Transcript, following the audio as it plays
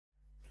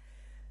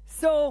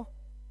So,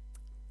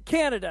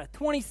 Canada,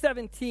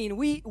 2017,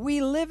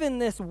 we live in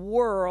this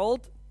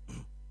world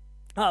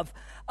of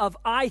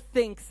I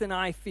thinks and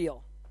I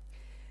feel.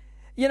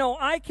 You know,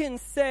 I can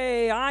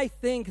say, I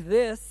think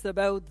this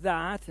about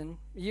that, and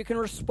you can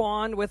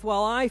respond with,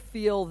 well, I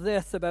feel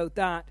this about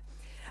that.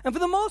 And for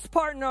the most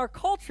part in our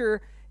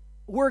culture,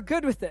 we're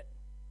good with it.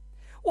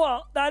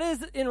 Well, that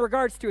is in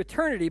regards to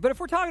eternity, but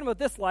if we're talking about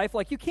this life,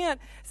 like you can't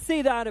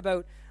say that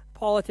about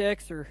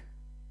politics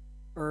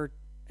or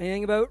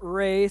anything about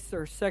race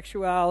or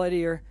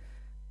sexuality or...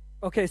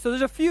 Okay, so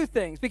there's a few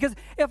things, because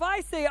if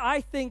I say I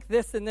think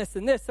this and this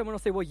and this, someone will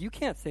say, well, you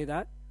can't say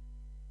that.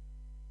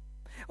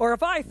 Or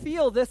if I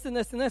feel this and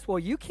this and this, well,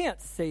 you can't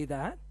say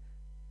that.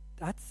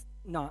 That's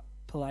not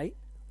polite.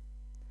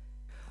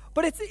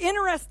 But it's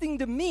interesting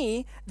to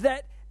me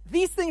that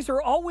these things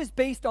are always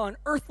based on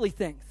earthly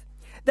things.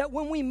 That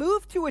when we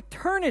move to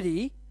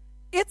eternity,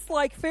 it's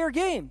like fair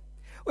game.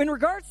 In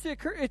regards to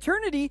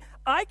eternity,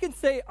 I can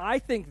say, I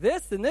think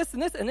this and this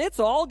and this, and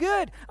it's all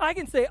good. I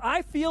can say,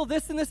 I feel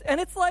this and this,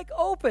 and it's like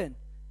open.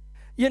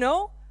 You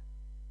know?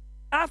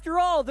 After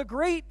all, the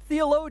great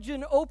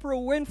theologian Oprah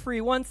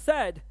Winfrey once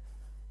said,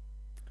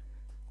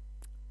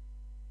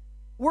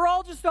 we're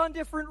all just on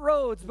different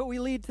roads, but we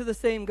lead to the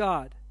same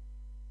God.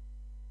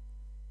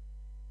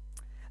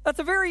 That's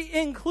a very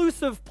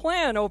inclusive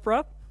plan,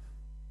 Oprah,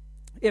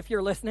 if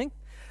you're listening.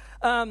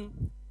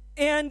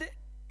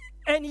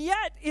 And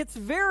yet, it's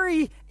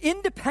very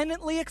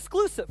independently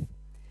exclusive.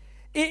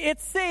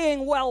 It's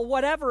saying, well,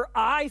 whatever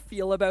I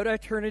feel about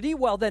eternity,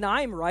 well, then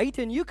I'm right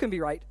and you can be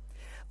right.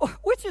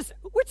 Which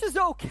is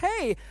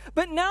okay.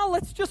 But now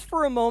let's just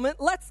for a moment,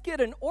 let's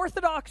get an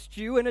Orthodox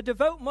Jew and a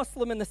devout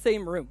Muslim in the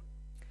same room.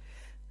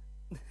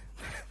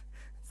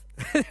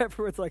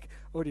 Everyone's like,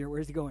 oh dear,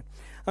 where's he going?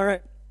 All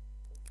right.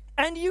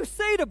 And you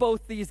say to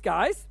both these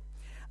guys,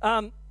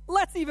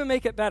 let's even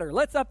make it better.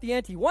 Let's up the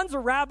ante. One's a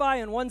rabbi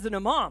and one's an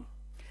imam.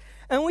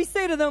 And we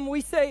say to them,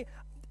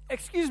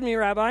 excuse me,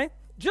 Rabbi,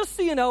 just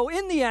so you know,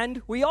 in the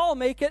end, we all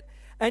make it,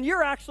 and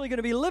you're actually going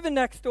to be living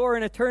next door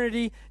in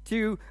eternity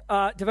to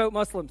devout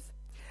Muslims.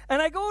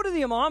 And I go to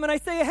the imam and I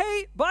say,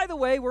 hey, by the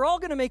way, we're all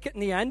going to make it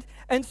in the end,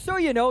 and so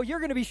you know, you're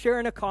going to be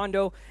sharing a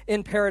condo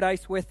in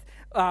paradise with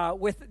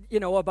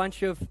a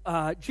bunch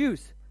of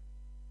Jews.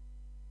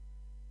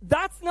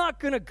 That's not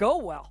going to go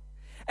well.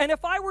 And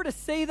if I were to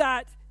say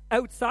that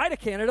outside of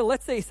Canada,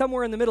 let's say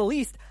somewhere in the Middle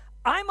East,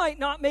 I might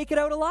not make it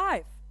out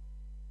alive.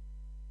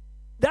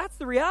 That's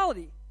the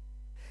reality.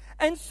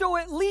 And so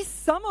at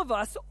least some of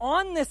us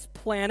on this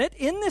planet,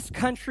 in this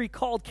country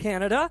called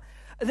Canada,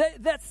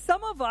 that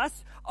some of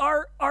us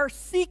are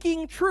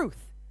seeking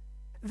truth.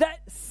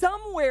 That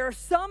somewhere,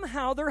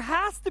 somehow, there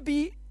has to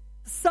be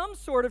some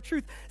sort of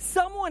truth.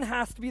 Someone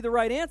has to be the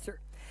right answer.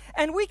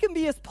 And we can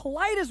be as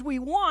polite as we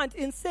want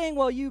in saying,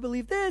 well, you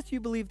believe this, you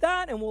believe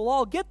that, and we'll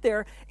all get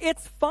there.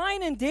 It's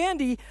fine and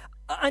dandy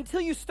until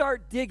you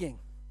start digging.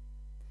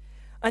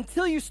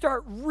 Until you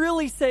start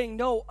really saying,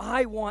 no,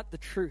 I want the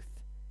truth.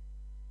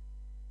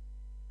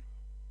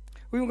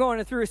 We've been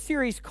going through a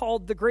series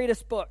called The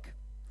Greatest Book.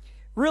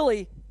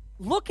 Really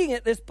looking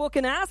at this book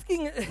and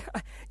asking,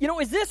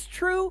 is this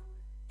true?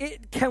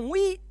 Can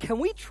we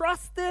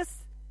trust this?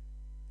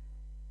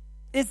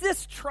 Is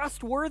this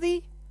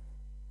trustworthy?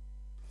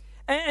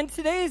 And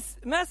today's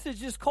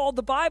message is called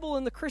The Bible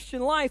and the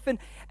Christian Life.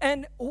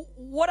 And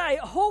what I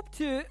hope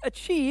to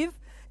achieve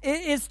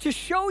is to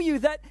show you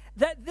that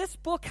this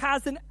book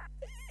has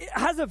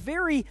a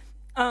very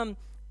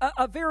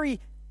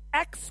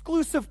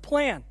exclusive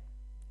plan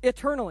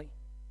eternally.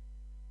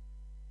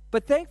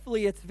 But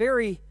thankfully, it's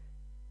very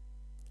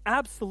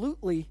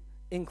absolutely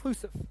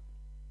inclusive.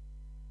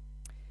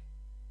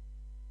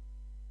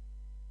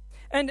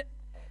 And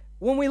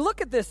when we look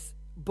at this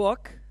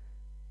book,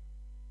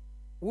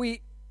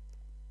 we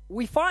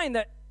find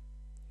that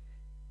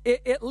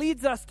it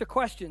leads us to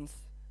questions,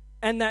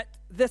 and that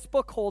this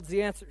book holds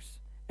the answers,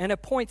 and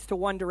it points to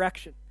one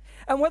direction.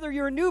 And whether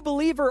you're a new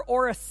believer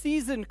or a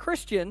seasoned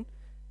Christian,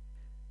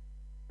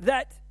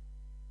 that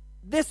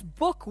this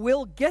book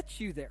will get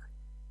you there.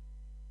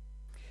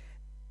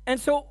 And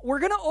so we're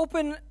going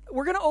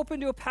to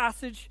open to a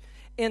passage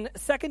in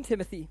 2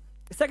 Timothy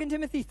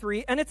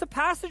 3, and it's a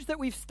passage that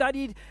we've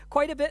studied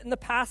quite a bit in the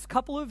past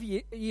couple of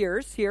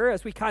years here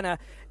as we kind of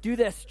do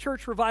this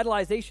church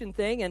revitalization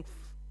thing,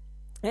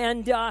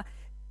 and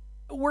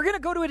we're going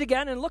to go to it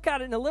again and look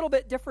at it in a little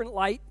bit different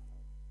light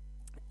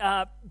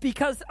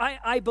because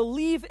I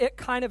believe it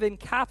kind of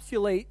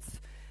encapsulates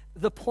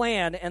the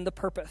plan and the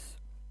purpose.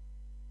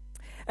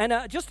 And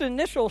just an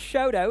initial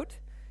shout out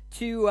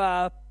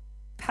to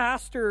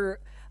Pastor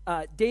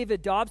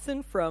David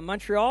Dobson from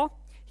Montreal.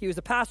 He was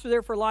a pastor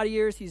there for a lot of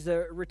years. He's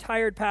a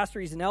retired pastor.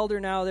 He's an elder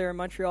now there in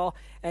Montreal.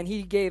 And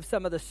he gave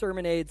some of the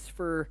sermon aids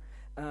for,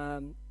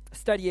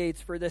 study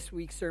aids for this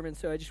week's sermon.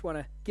 So I just want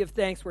to give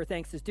thanks where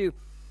thanks is due.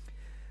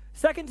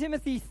 2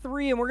 Timothy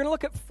 3, and we're going to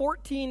look at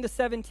 14 to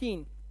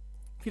 17.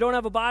 If you don't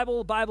have a Bible,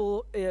 the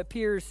Bible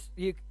appears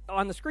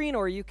on the screen,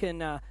 or you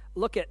can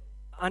look at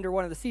under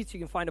one of the seats. You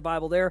can find a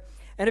Bible there.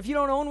 And if you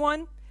don't own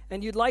one,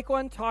 and you'd like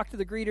one, talk to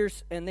the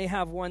greeters, and they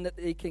have one that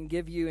they can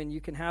give you, and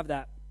you can have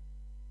that.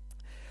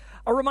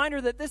 A reminder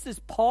that this is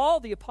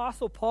Paul, the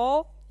Apostle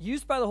Paul,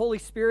 used by the Holy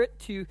Spirit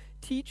to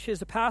teach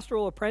his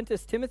pastoral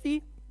apprentice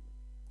Timothy.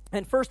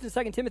 And 1st and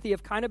 2nd Timothy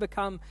have kind of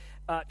become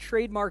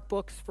trademark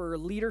books for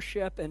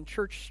leadership and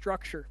church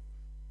structure.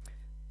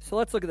 So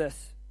let's look at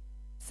this.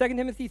 2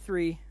 Timothy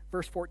 3,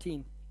 verse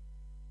 14.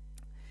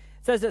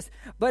 It says this,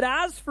 "But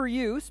as for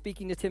you,"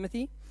 speaking to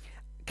Timothy,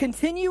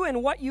 "continue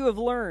in what you have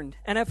learned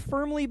and have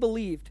firmly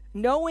believed,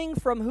 knowing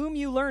from whom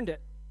you learned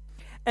it,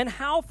 and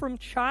how from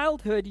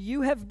childhood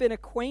you have been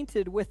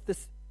acquainted with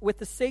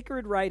the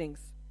sacred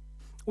writings,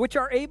 which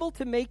are able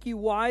to make you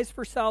wise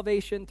for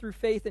salvation through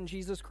faith in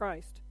Jesus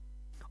Christ.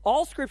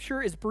 All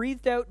Scripture is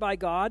breathed out by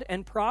God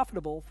and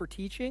profitable for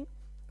teaching,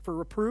 for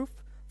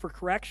reproof, for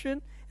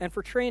correction, and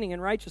for training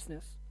in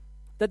righteousness,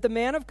 that the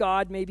man of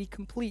God may be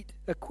complete,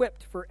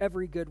 equipped for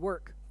every good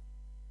work."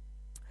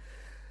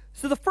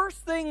 So the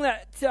first thing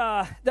that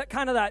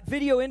that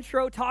video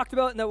intro talked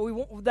about,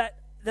 and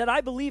that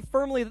I believe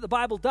firmly that the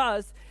Bible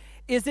does,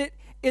 is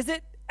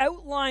it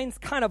outlines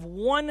kind of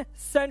one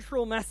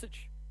central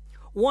message.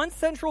 One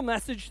central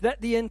message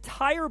that the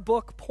entire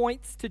book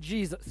points to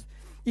Jesus.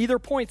 Either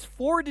points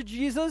forward to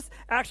Jesus,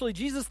 actually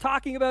Jesus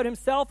talking about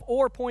himself,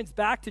 or points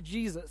back to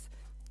Jesus.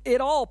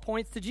 It all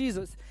points to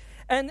Jesus.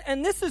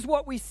 And this is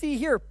what we see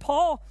here.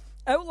 Paul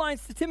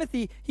outlines to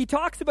Timothy, he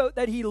talks about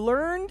that he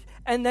learned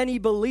and then he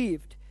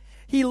believed.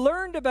 He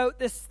learned about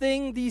this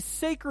thing, these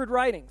sacred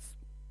writings.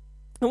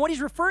 And what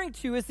he's referring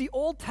to is the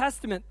Old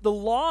Testament, the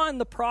law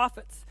and the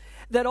prophets,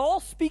 that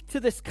all speak to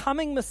this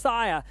coming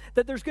Messiah,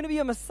 that there's going to be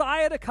a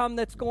Messiah to come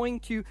that's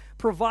going to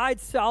provide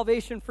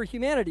salvation for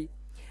humanity.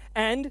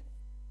 And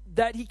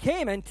that he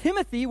came, and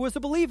Timothy was a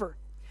believer.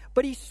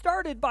 But he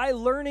started by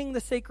learning the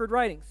sacred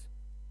writings.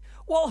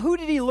 Well, who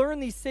did he learn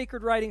these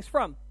sacred writings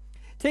from?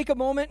 Take a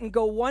moment and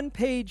go one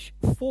page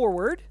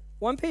forward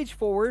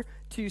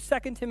to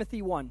 2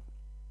 Timothy 1.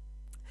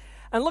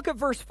 And look at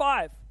verse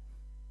 5.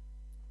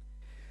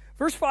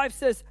 Verse 5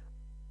 says,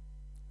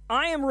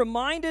 "I am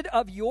reminded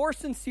of your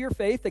sincere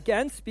faith,"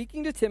 again,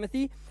 speaking to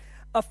Timothy,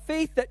 "a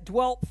faith that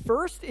dwelt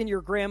first in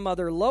your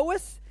grandmother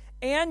Lois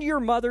and your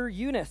mother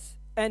Eunice,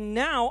 and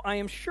now, I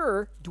am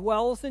sure,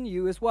 dwells in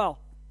you as well."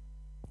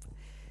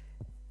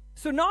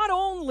 So not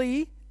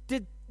only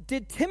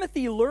did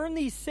Timothy learn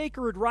these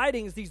sacred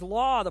writings, these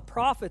law, the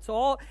prophets,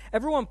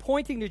 everyone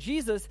pointing to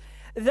Jesus,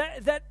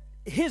 that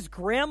his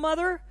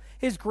grandmother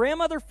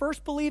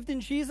first believed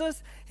in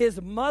Jesus, his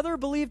mother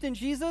believed in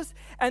Jesus,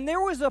 and there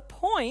was a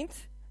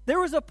point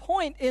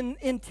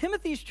in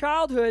Timothy's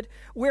childhood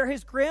where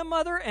his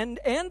grandmother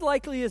and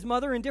likely his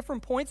mother in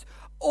different points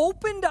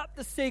opened up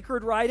the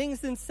sacred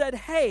writings and said,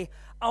 "Hey,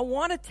 I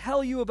want to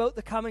tell you about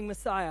the coming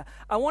Messiah.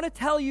 I want to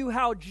tell you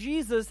how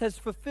Jesus has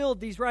fulfilled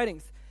these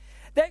writings."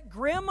 That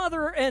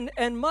grandmother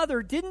and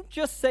mother didn't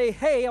just say,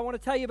 "Hey, I want to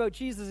tell you about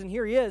Jesus, and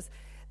here he is."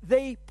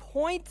 They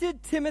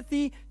pointed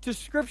Timothy to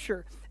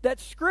Scripture. That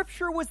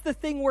Scripture was the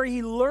thing where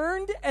he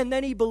learned and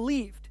then he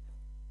believed.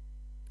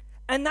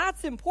 And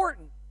that's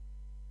important.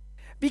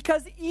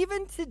 Because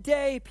even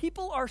today,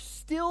 people are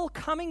still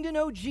coming to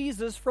know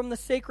Jesus from the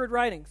sacred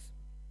writings.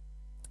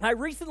 I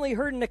recently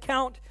heard an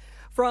account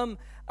from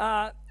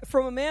a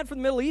man from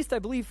the Middle East, I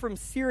believe from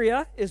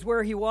Syria is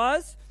where he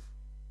was.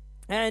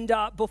 And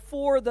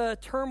before the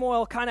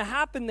turmoil kind of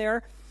happened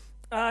there,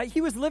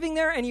 he was living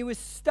there and he was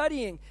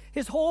studying.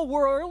 His whole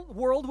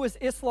world was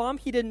Islam.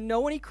 He didn't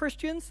know any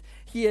Christians.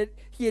 He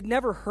had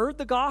never heard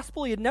the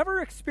gospel. He had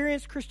never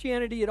experienced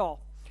Christianity at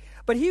all.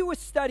 But he was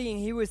studying.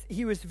 He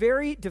was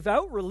very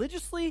devout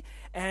religiously,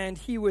 and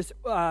he was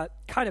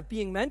kind of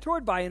being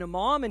mentored by an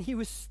imam, and he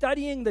was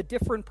studying the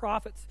different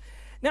prophets.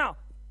 Now,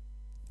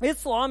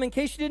 Islam, in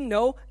case you didn't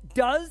know,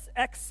 does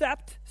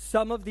accept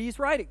some of these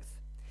writings.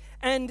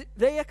 And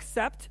they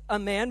accept a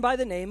man by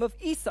the name of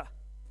Isa.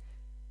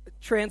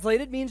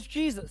 Translated means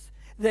Jesus.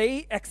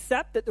 They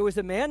accept that there was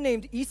a man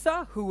named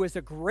Isa who was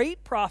a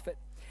great prophet.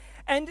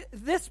 And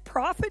this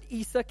prophet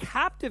Isa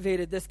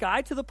captivated this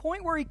guy to the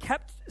point where he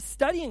kept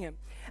studying him.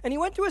 And he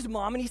went to his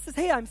mom and he says,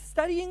 "Hey, I'm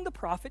studying the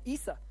prophet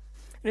Isa."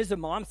 And his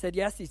mom said,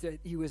 "Yes,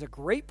 he was a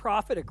great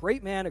prophet, a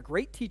great man, a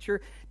great teacher,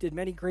 did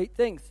many great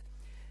things."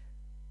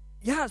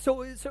 Yeah,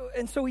 so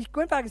he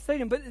went back and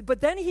studied him, but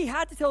then he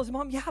had to tell his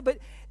mom, "Yeah, but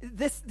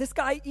this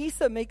guy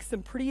Isa makes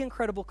some pretty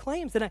incredible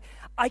claims." And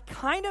I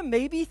kind of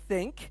maybe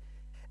think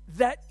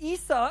that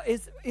Isa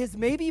is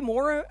maybe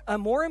a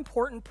more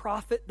important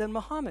prophet than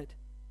Muhammad.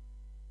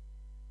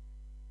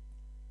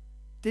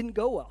 Didn't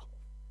go well.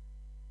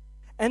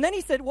 And then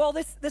he said, "Well,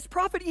 this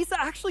prophet Isa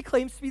actually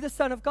claims to be the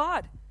Son of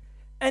God.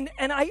 And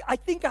I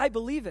think I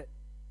believe it."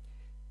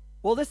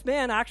 Well, this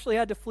man actually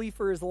had to flee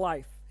for his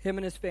life, him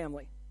and his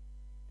family.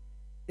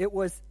 It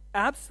was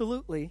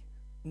absolutely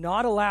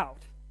not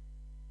allowed.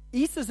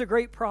 Isa's a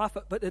great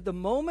prophet, but at the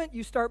moment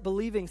you start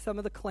believing some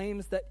of the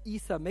claims that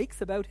Isa makes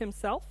about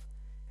himself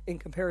in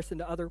comparison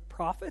to other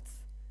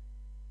prophets,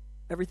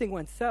 everything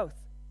went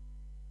south.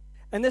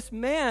 And this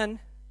man,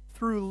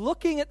 through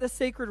looking at the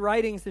sacred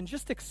writings and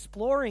just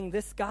exploring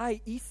this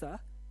guy Isa,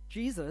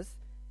 Jesus,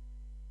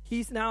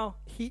 he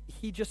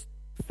just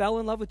fell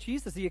in love with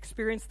Jesus. He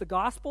experienced the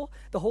gospel.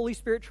 The Holy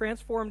Spirit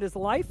transformed his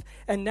life.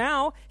 And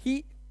now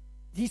he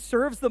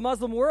serves the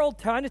Muslim world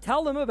trying to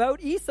tell them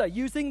about Isa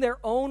using their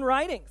own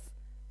writings.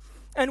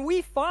 And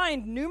we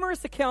find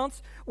numerous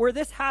accounts where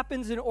this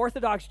happens in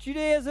Orthodox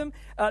Judaism.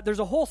 There's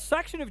a whole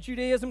section of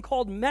Judaism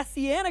called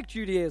Messianic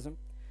Judaism.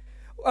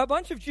 A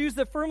bunch of Jews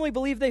that firmly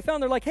believe they're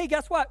like, hey,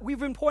 guess what? We've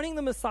been pointing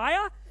the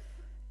Messiah,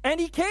 and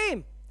he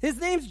came. His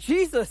name's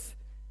Jesus.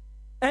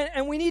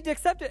 And we need to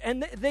accept it.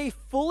 And they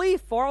fully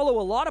follow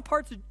a lot of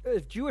parts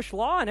of Jewish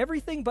law and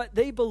everything, but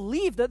they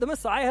believe that the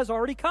Messiah has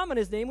already come, and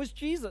his name was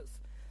Jesus.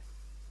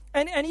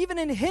 And even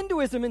in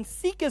Hinduism and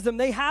Sikhism,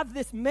 they have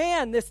this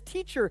man, this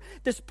teacher,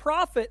 this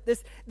prophet,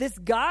 this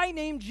guy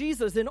named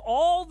Jesus in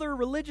all their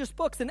religious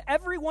books. And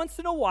every once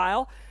in a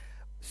while,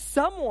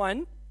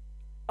 someone,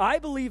 I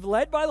believe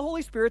led by the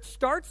Holy Spirit,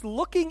 starts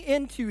looking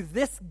into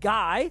this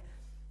guy,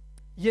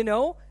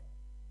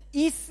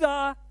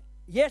 Isa,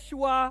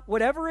 Yeshua,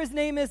 whatever his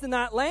name is in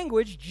that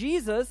language,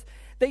 Jesus.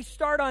 They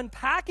start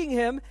unpacking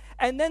him,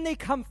 and then they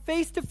come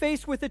face to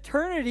face with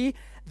eternity.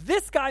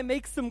 This guy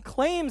makes some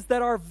claims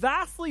that are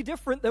vastly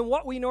different than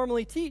what we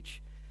normally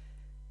teach.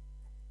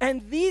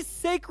 And these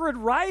sacred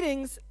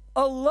writings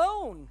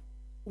alone,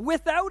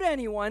 without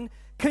anyone,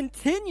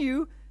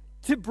 continue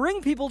to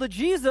bring people to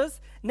Jesus.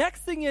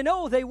 Next thing you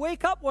know, they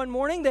wake up one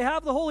morning, they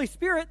have the Holy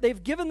Spirit,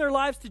 they've given their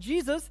lives to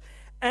Jesus,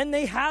 and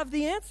they have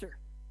the answer.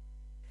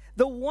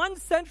 The one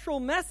central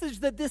message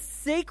that this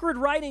sacred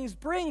writings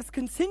brings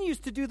continues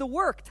to do the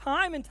work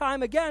time and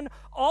time again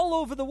all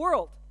over the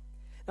world.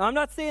 Now, I'm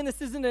not saying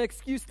this isn't an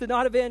excuse to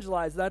not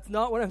evangelize. That's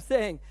not what I'm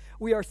saying.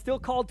 We are still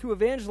called to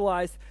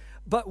evangelize,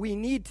 but we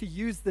need to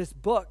use this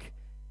book.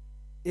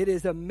 It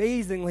is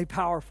amazingly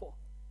powerful.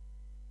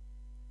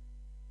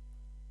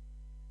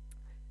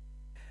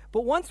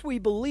 But once we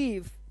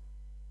believe,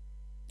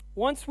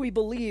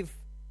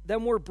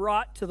 then we're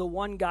brought to the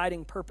one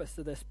guiding purpose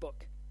of this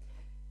book.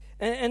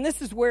 And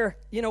this is where,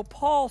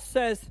 Paul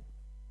says,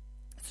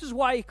 this is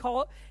why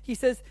he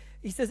says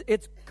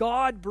it's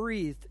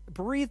God-breathed,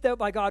 breathed out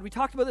by God. We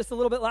talked about this a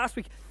little bit last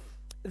week,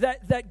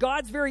 that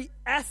God's very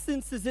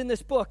essence is in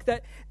this book,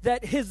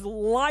 that his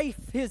life,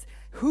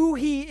 who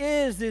he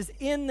is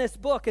in this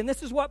book. And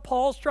this is what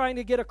Paul's trying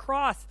to get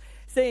across,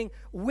 saying,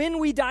 when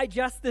we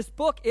digest this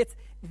book,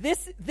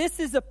 this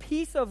is a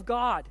piece of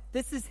God.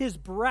 This is his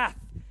breath.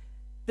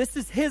 This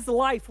is his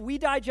life. We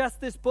digest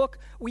this book.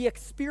 We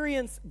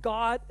experience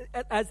God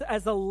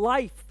as a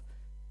life.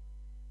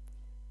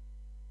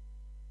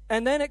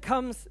 And then it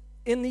comes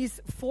in these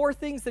four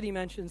things that he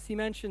mentions. He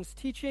mentions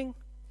teaching,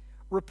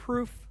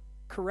 reproof,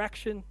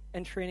 correction,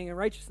 and training in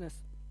righteousness.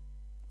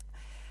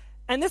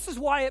 And this is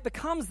why it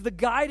becomes the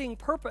guiding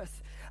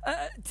purpose.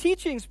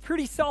 Teaching's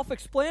pretty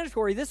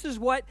self-explanatory. This is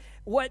what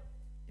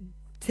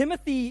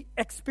Timothy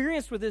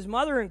experienced with his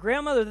mother and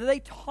grandmother, that they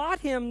taught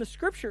him the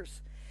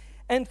scriptures.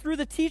 And through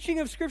the teaching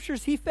of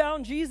scriptures, he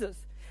found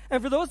Jesus.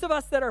 And for those of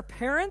us that are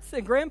parents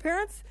and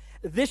grandparents,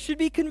 this should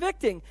be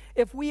convicting.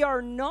 If we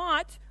are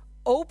not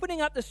opening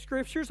up the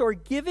scriptures or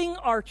giving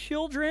our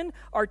children,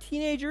 our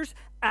teenagers,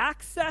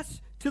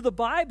 access to the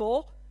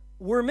Bible,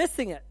 we're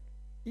missing it.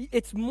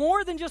 It's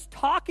more than just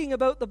talking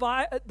about the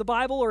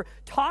Bible or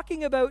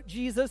talking about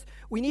Jesus.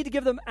 We need to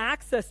give them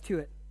access to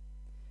it.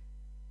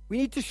 We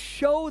need to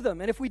show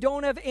them. And if we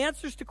don't have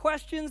answers to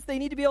questions, they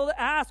need to be able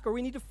to ask, or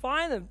we need to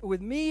find them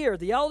with me or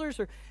the elders,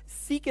 or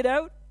seek it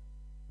out.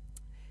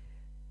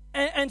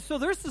 And so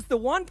this is the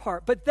one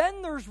part. But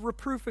then there's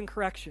reproof and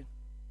correction.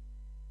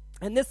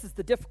 And this is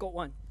the difficult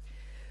one.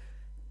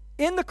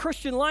 In the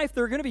Christian life,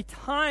 there are going to be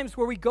times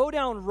where we go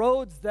down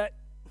roads that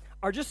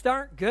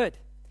aren't good.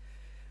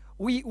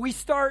 We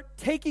start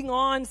taking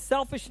on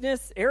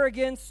selfishness,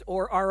 arrogance,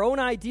 or our own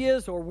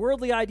ideas or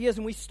worldly ideas,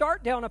 and we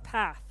start down a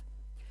path.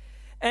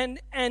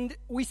 And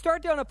we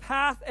start down a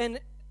path,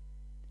 and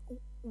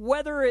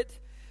whether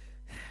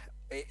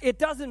it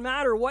doesn't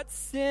matter what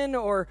sin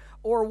or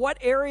what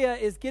area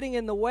is getting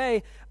in the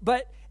way,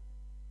 but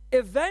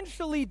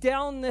eventually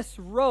down this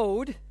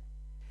road,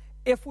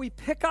 if we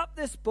pick up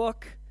this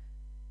book,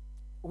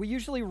 we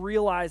usually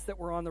realize that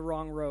we're on the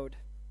wrong road.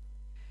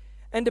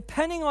 And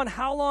depending on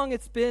how long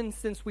it's been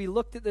since we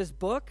looked at this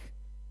book,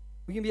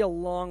 we can be a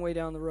long way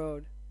down the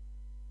road.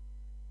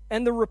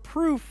 And the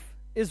reproof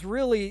is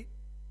really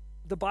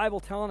the Bible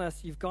telling us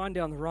you've gone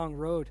down the wrong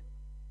road.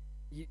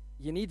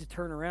 You need to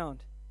turn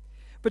around.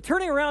 But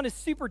turning around is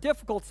super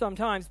difficult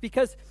sometimes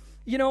because,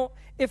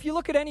 if you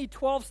look at any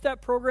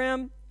 12-step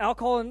program,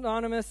 Alcohol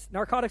Anonymous,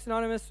 Narcotics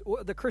Anonymous,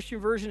 the Christian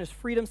version is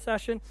Freedom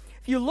Session.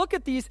 If you look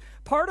at these,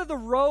 part of the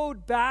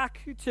road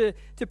back to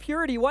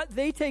purity, what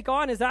they take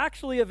on is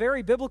actually a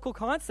very biblical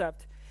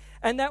concept.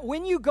 And that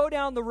when you go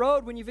down the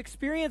road, when you've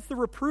experienced the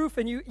reproof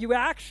and you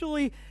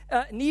actually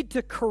need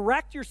to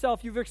correct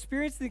yourself, you've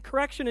experienced the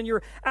correction and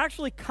you're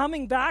actually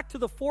coming back to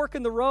the fork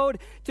in the road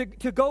to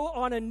go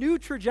on a new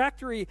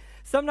trajectory,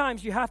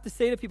 sometimes you have to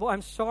say to people,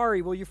 I'm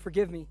sorry, will you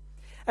forgive me?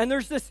 And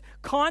there's this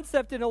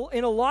concept in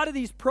a lot of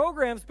these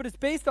programs, but it's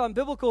based on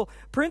biblical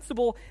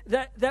principle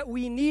that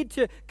we need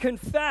to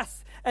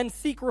confess and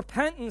seek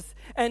repentance.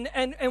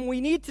 And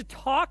we need to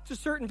talk to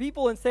certain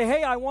people and say,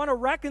 hey, I want to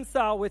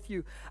reconcile with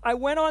you. I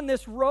went on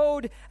this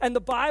road and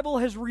the Bible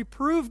has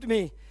reproved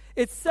me.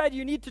 It said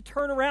you need to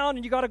turn around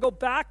and you got to go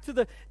back to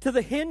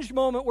the hinge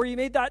moment where you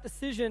made that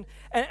decision.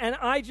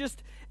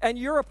 And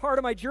you're a part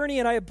of my journey,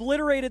 and I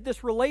obliterated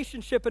this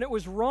relationship and it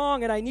was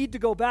wrong and I need to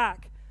go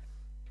back.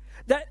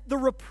 That the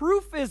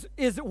reproof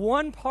is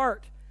one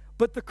part,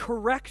 but the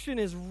correction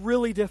is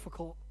really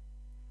difficult.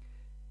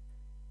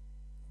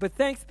 But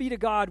thanks be to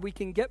God, we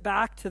can get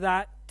back to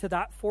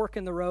that fork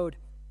in the road.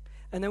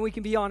 And then we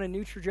can be on a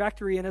new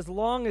trajectory. And as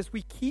long as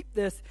we keep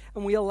this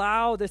and we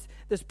allow this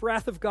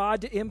breath of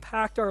God to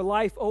impact our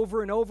life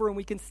over and over, and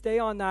we can stay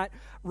on that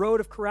road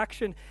of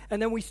correction,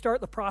 and then we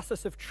start the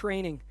process of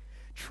training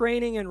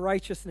in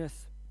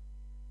righteousness.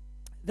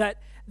 That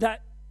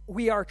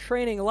we are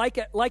training like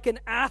an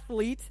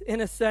athlete,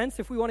 in a sense,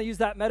 if we want to use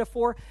that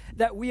metaphor,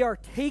 that we are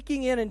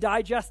taking in and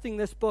digesting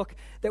this book,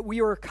 that we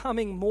are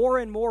becoming more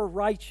and more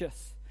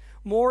righteous,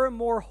 more and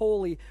more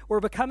holy. We're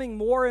becoming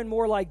more and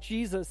more like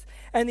Jesus.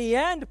 And the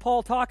end,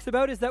 Paul talks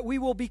about, is that we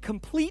will be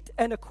complete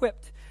and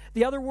equipped.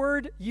 The other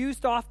word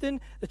used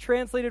often, the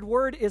translated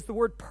word, is the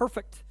word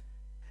perfect.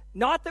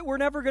 Not that we're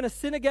never going to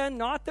sin again,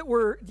 not that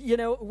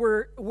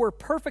we're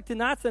perfect in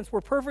that sense. We're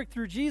perfect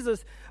through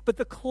Jesus, but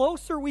the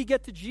closer we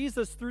get to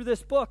Jesus through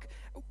this book,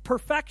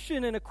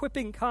 perfection and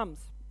equipping comes.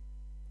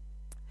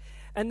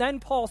 And then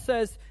Paul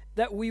says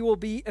that we will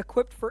be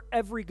equipped for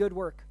every good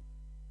work.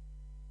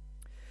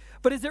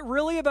 But is it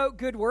really about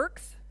good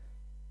works?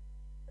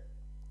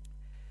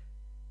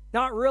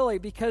 Not really,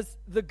 because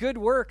the good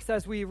works,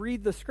 as we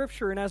read the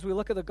scripture and as we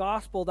look at the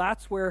gospel,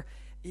 that's where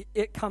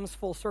it comes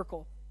full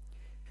circle.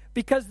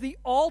 Because the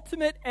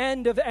ultimate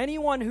end of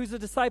anyone who's a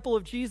disciple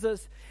of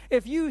Jesus,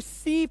 if you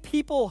see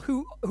people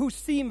who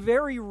seem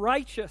very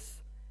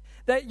righteous,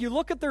 that you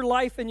look at their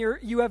life and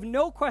you have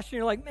no question,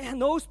 you're like, man,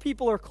 those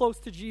people are close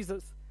to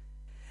Jesus.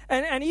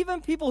 And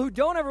even people who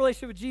don't have a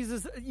relationship with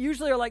Jesus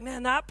usually are like,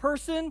 man, that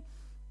person,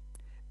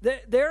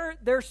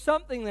 there's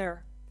something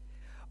there.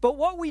 But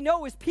what we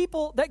know is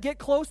people that get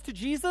close to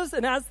Jesus,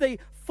 and as they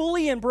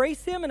fully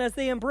embrace him and as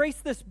they embrace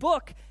this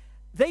book,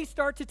 they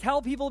start to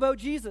tell people about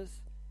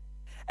Jesus.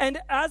 And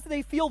as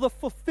they feel the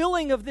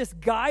fulfilling of this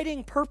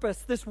guiding purpose,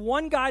 this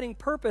one guiding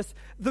purpose,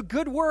 the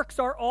good works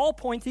are all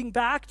pointing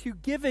back to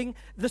giving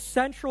the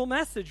central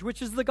message,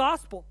 which is the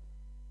gospel.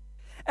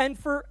 And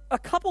for a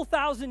couple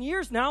thousand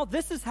years now,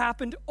 this has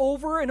happened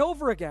over and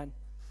over again.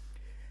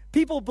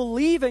 People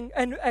believe and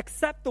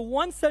accept the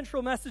one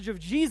central message of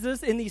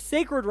Jesus in these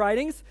sacred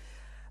writings.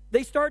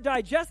 They start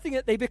digesting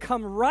it. They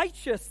become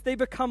righteous. They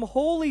become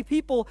holy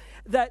people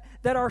that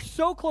are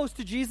so close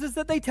to Jesus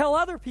that they tell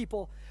other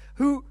people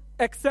who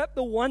accept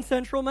the one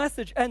central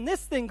message. And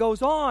this thing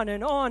goes on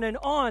and on and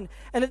on.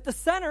 And at the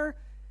center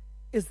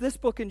is this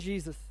book in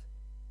Jesus.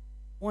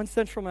 One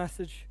central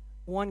message,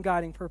 one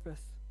guiding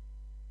purpose.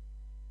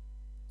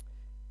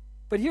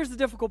 But here's the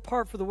difficult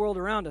part for the world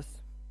around us,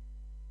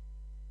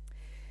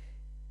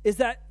 is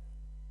that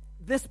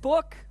this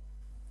book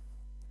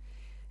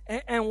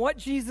and what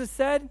Jesus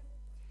said,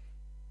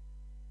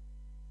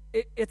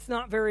 it's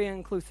not very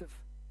inclusive.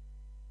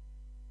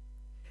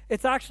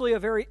 It's actually a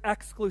very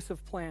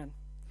exclusive plan.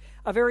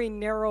 A very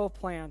narrow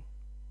plan.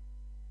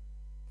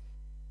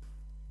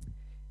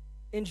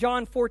 In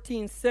John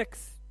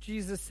 14:6,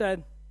 Jesus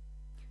said,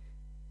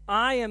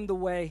 I am the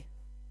way,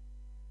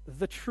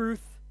 the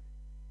truth,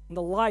 and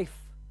the life.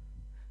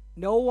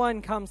 No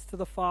one comes to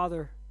the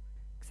Father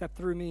except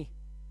through me.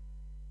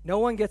 No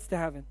one gets to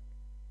heaven.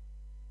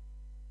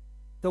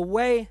 The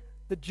way,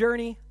 the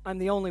journey, I'm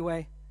the only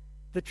way.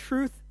 The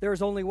truth, there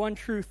is only one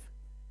truth.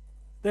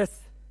 This.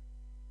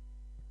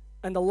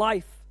 And the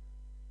life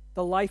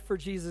for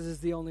Jesus is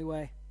the only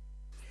way.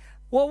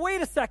 Well,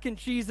 wait a second,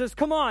 Jesus.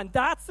 Come on.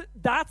 That's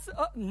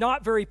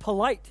not very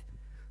polite.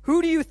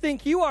 Who do you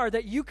think you are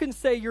that you can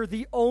say you're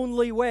the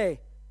only way?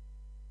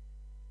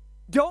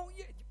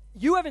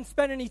 You haven't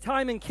spent any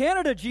time in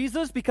Canada,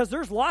 Jesus, because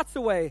there's lots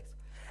of ways.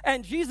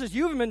 And Jesus,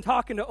 you haven't been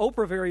talking to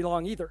Oprah very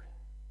long either.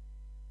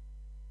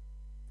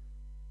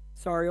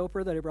 Sorry,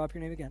 Oprah, that I brought up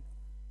your name again.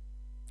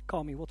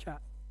 Call me, we'll chat.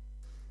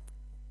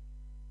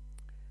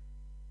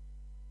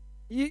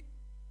 You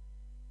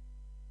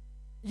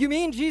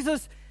mean,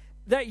 Jesus,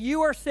 that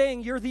you are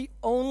saying you're the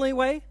only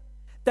way?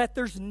 That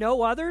there's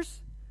no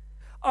others?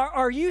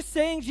 Are you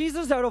saying,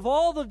 Jesus, out of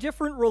all the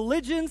different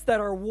religions that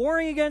are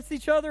warring against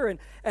each other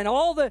and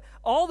all the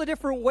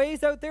different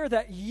ways out there,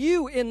 that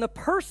you, in the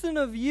person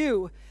of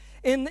you,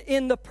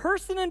 in the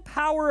person and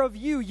power of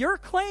you, you're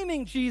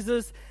claiming,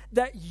 Jesus,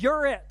 that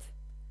you're it?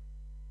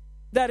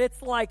 That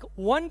it's like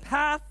one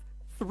path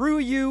through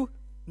you,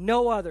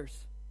 no others?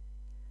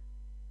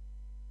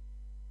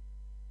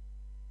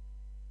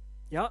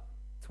 Yeah,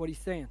 that's what he's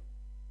saying.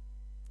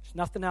 There's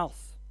nothing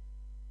else.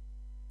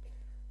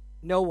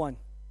 No one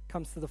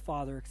comes to the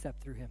Father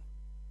except through him.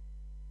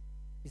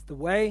 He's the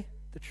way,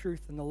 the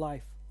truth, and the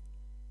life.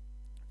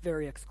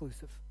 very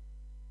exclusive.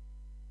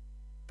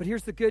 But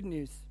here's the good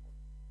news.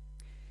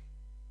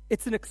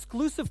 It's an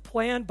exclusive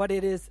plan, but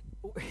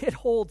it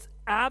holds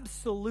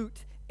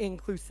absolute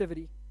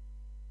inclusivity.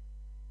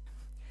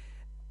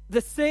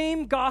 The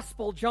same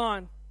gospel,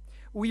 John,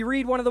 we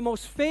read one of the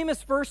most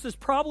famous verses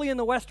probably in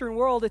the Western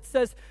world. It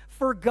says,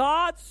 "For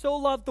God so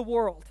loved the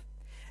world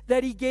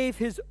that he gave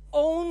his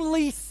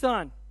only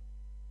Son,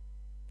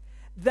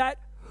 that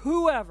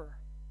whoever."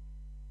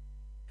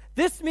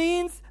 This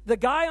means the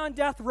guy on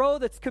death row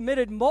that's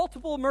committed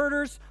multiple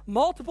murders,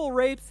 multiple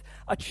rapes,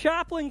 a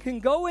chaplain can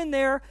go in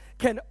there,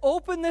 can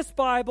open this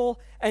Bible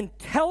and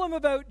tell him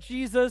about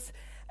Jesus,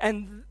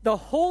 and the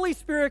Holy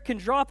Spirit can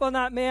drop on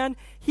that man.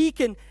 He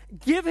can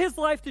give his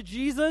life to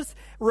Jesus,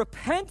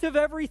 repent of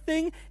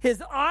everything,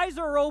 his eyes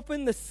are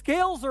open, the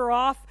scales are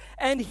off,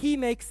 and he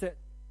makes it.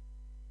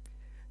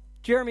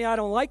 Jeremy, I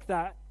don't like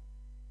that.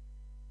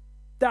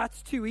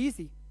 That's too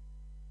easy.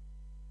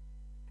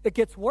 It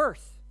gets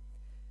worse.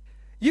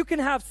 You can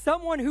have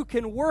someone who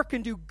can work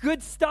and do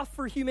good stuff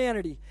for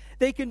humanity.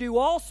 They can do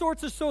all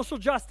sorts of social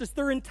justice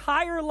their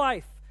entire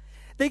life.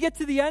 They get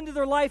to the end of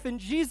their life, and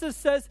Jesus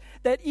says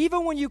that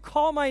even when you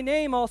call my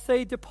name, I'll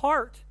say,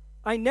 "Depart,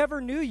 I never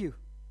knew you."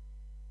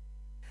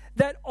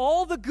 That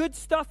all the good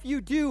stuff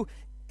you do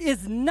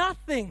is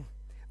nothing,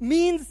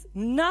 means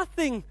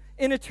nothing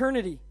in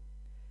eternity.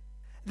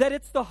 That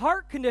it's the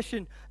heart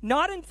condition,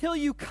 not until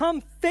you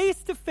come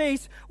face to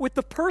face with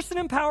the person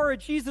and power of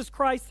Jesus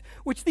Christ,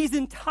 which these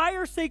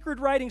entire sacred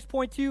writings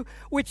point to,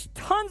 which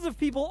tons of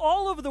people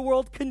all over the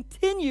world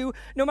continue,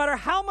 no matter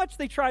how much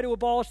they try to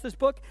abolish this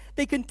book,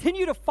 they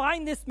continue to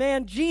find this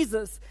man,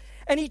 Jesus,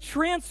 and he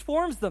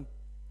transforms them.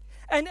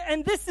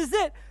 And this is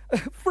it.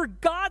 For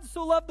God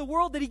so loved the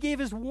world that he gave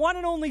his one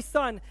and only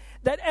Son,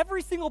 that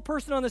every single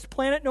person on this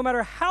planet, no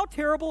matter how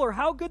terrible or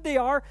how good they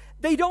are,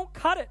 they don't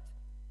cut it.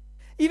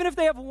 Even if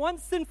they have one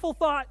sinful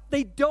thought,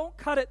 they don't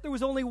cut it. There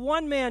was only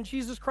one man,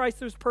 Jesus Christ,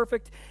 that was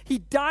perfect. He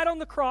died on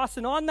the cross,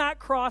 and on that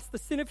cross, the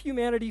sin of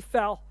humanity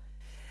fell.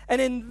 And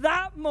in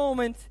that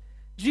moment,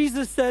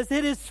 Jesus says,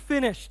 "It is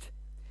finished."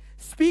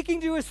 Speaking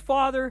to his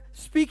Father,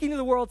 speaking to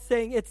the world,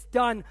 saying, "It's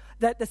done,"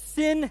 that the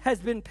sin has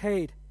been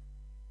paid.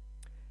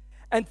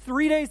 And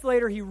 3 days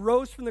later, he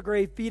rose from the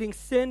grave, beating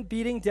sin,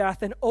 beating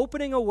death, and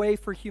opening a way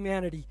for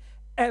humanity.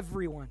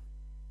 Everyone.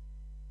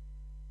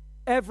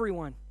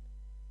 Everyone.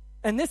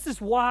 And this is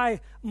why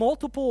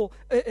multiple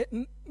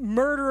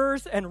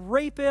murderers and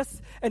rapists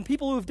and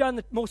people who've done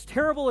the most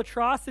terrible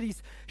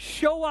atrocities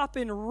show up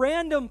in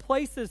random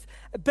places,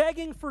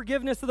 begging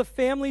forgiveness of the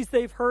families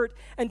they've hurt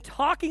and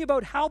talking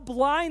about how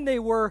blind they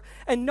were.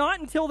 And not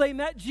until they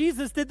met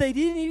Jesus did they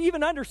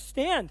even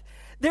understand.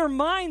 Their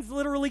minds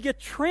literally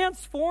get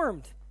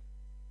transformed.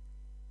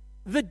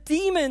 The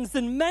demons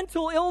and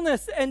mental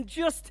illness and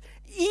just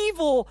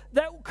evil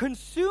that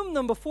consumed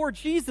them before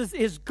Jesus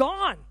is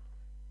gone.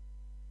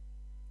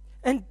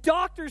 And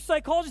doctors,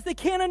 psychologists, they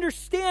can't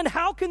understand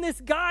how can this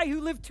guy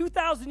who lived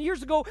 2,000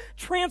 years ago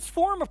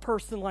transform a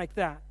person like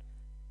that.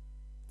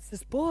 It's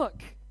this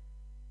book.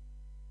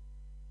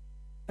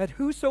 That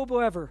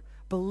whosoever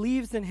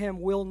believes in him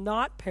will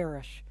not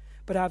perish,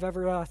 but have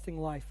everlasting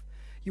life.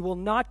 You will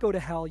not go to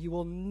hell. You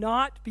will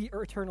not be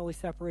eternally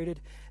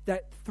separated.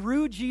 That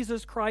through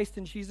Jesus Christ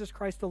and Jesus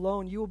Christ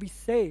alone, you will be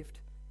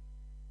saved.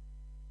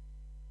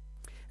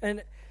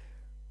 And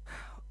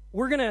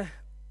we're gonna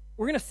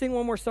sing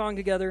one more song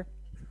together.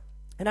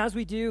 And as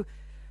we do,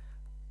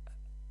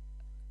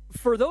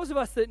 for those of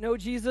us that know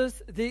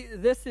Jesus,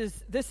 this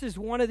is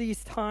one of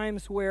these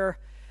times where,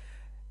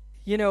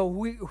 you know,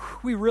 we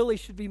really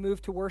should be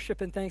moved to worship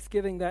and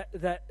thanksgiving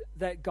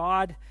that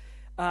God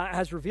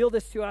has revealed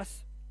this to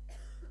us.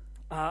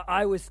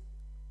 I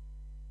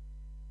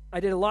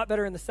did a lot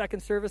better in the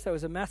second service. I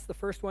was a mess the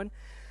first one.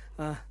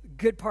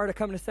 Good part of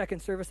coming to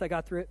second service, I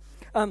got through it.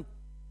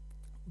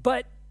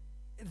 But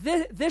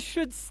this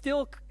should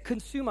still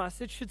consume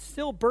us. It should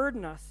still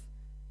burden us.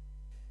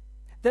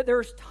 That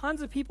there's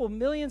tons of people,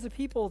 millions of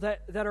people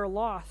that are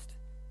lost.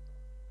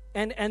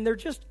 And they're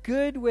just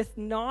good with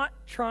not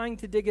trying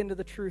to dig into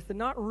the truth and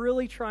not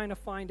really trying to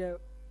find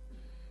out.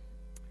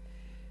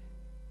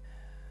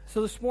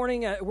 So this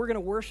morning, we're going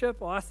to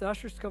worship. I'll ask the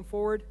ushers to come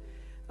forward.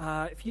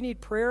 If you need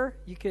prayer,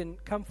 you can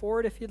come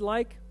forward if you'd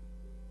like.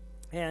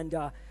 And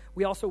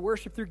we also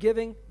worship through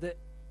giving.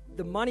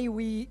 The money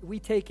we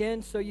take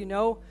in, so you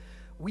know,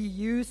 we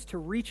use to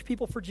reach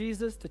people for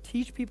Jesus, to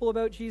teach people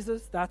about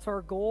Jesus. That's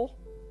our goal.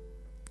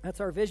 That's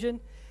our vision.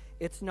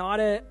 It's not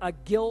a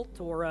guilt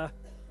or a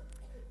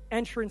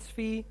entrance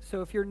fee.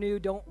 So if you're new,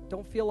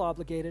 don't feel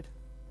obligated.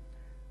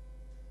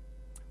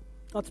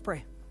 Let's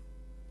pray.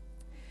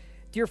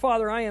 Dear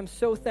Father, I am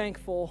so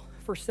thankful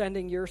for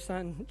sending your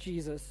Son,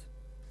 Jesus.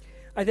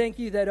 I thank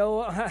you that,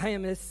 I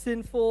am a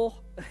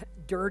sinful,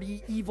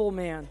 dirty, evil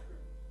man,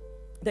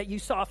 that you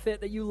saw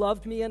fit, that you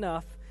loved me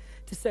enough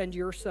to send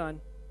your Son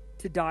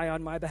to die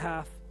on my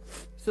behalf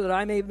so that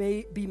I may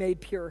be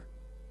made pure.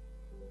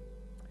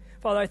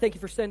 Father, I thank you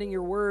for sending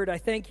your word. I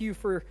thank you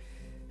for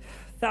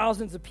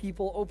thousands of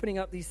people opening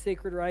up these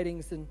sacred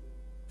writings and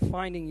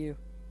finding you.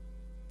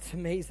 It's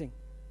amazing.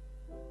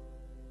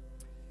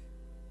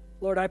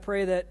 Lord, I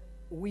pray that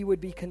we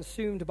would be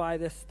consumed by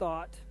this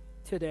thought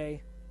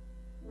today,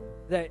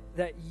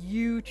 that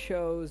you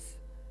chose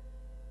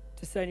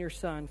to send your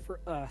Son for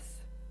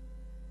us,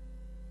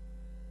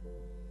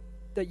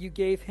 that you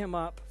gave him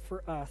up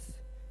for us.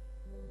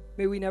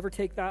 May we never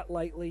take that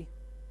lightly.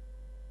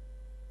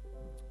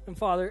 And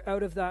Father,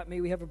 out of that,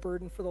 may we have a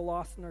burden for the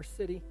lost in our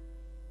city.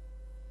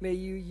 May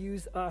you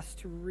use us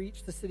to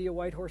reach the city of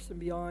Whitehorse and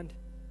beyond.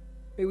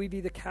 May we be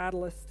the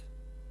catalyst.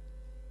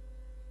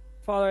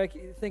 Father, I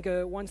think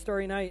one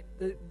starry night,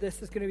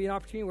 this is going to be an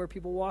opportunity where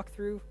people walk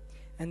through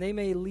and they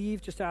may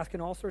leave just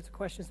asking all sorts of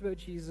questions about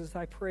Jesus.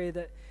 I pray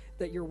that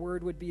your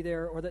word would be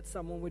there, or that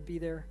someone would be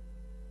there.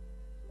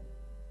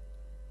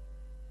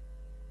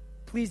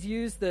 Please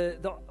use the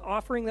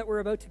offering that we're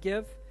about to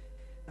give.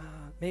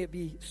 May it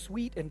be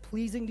sweet and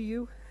pleasing to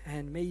you,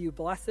 and may you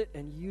bless it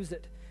and use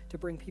it to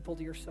bring people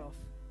to yourself.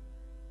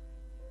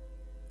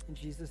 In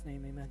Jesus'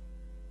 name, amen.